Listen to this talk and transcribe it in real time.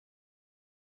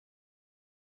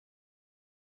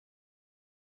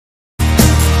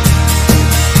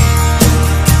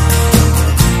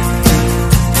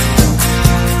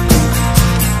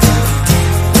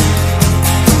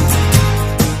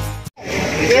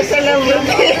the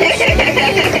celebrity.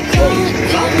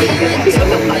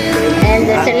 And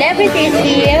the celebrity is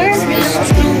here.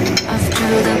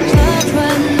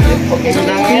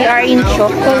 We are in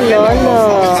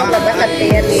Chocololo. Labas at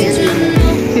Terry.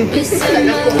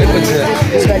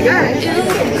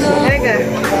 Teka,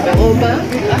 ako ba?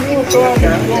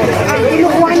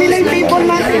 Kinukuha nila yung table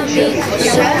natin.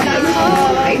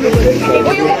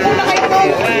 Uy, yung muna kayo po.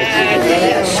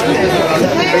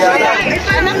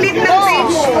 Anong lead ng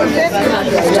table?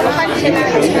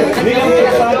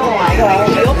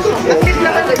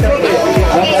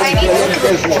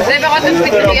 Sabi ko ito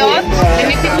pitriot?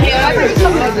 Pitriot?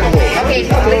 Okay,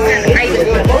 so listen, I will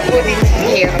put it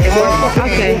here.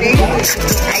 Okay.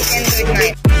 I can do it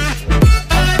now.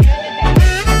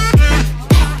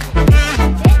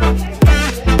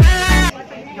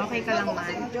 Okay ka lang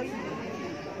man?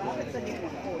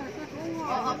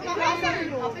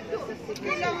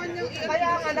 Kaya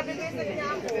nga, nabibisit niya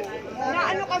ako. Na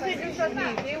ano kasi dun sa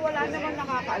TV, wala naman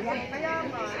nakakaalam. Kaya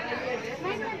nga.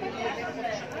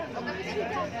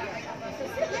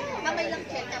 Kamay lang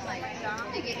check, kamay.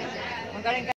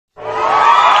 Magaling ka.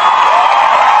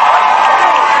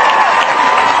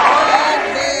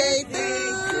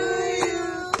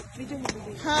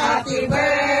 Happy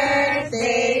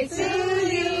birthday to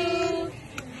you.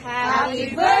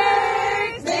 Happy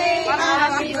birthday.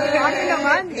 Happy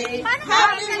birthday.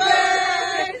 Happy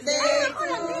birthday to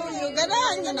you.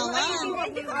 Ganon, yun naman.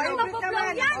 Hindi ko rin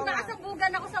mapublog yan.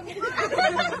 Nakasabugan ako sa buhay.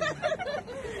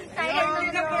 Ayom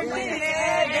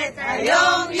ulit.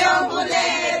 Ayom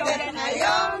ulit.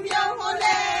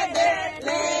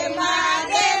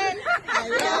 Lemagen.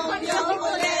 Ayom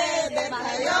ulit.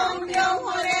 Ayom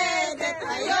ulit.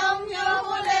 Ayom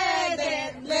ulit.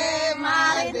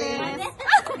 Lemagen.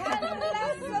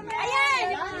 Ayan!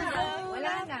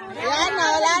 Wala na.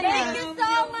 Thank you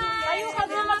so much! Kayo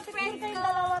kami mag-friend kayo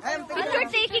dalawa. Picture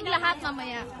taking lahat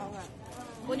mamaya.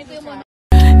 Kunin ko yung muna.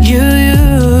 You,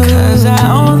 'cause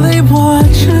I only want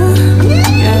you.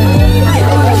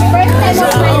 First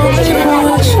time of my life na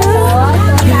nakakita.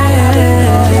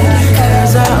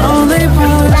 Cause I only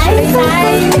want you.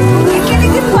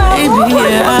 Baby,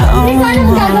 yeah, I only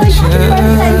want you.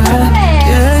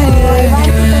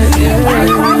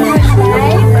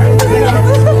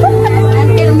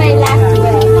 Until my last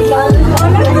breath.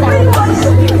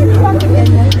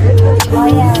 Oh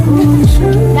yeah.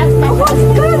 That's my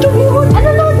husband. Ano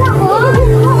load ako?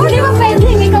 Hindi ba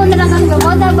pwedeng ikaw na lang ang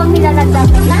lumod habang nilalagdag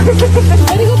ko na?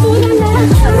 Ay, ko po na.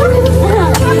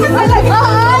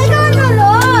 Oo, ikaw na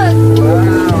load.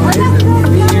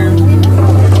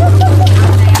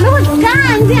 Load ka,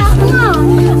 hindi ako.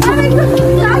 Aray ko,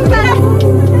 dapat.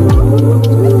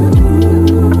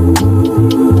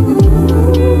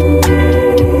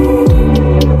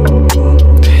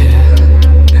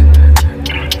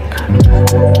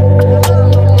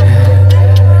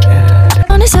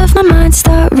 Of my mind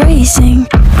start racing,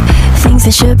 things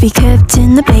that should be kept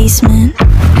in the basement.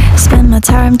 Spend my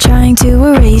time trying to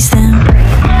erase them,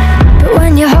 but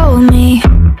when you hold me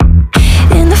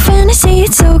in the fantasy,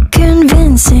 it's so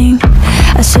convincing.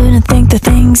 I shouldn't think the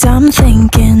things I'm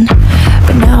thinking,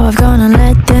 but now I've gone and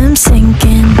let them sink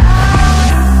in.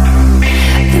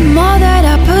 The more that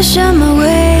I push them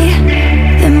away,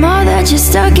 the more that you're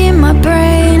stuck in my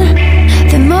brain,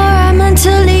 the more I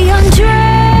mentally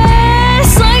undress.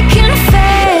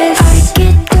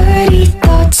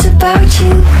 About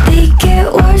you, they get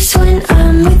worse when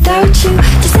I'm without you.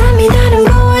 Does that mean that I'm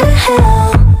going to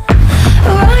hell,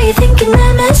 or are you thinking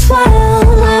them as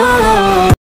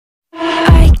well?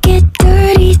 I get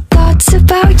dirty thoughts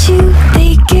about you,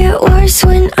 they get worse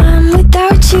when I'm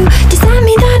without you. Does that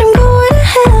mean that I'm going to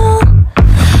hell,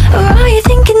 or are you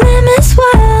thinking them as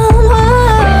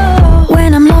well?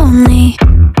 When I'm lonely,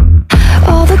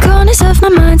 all the corners of my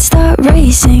mind start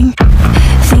racing,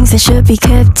 things that should be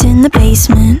kept in the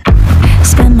basement.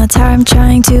 Spend my time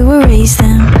trying to erase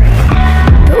them,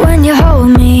 but when you hold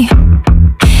me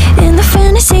in the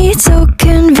fantasy, it's so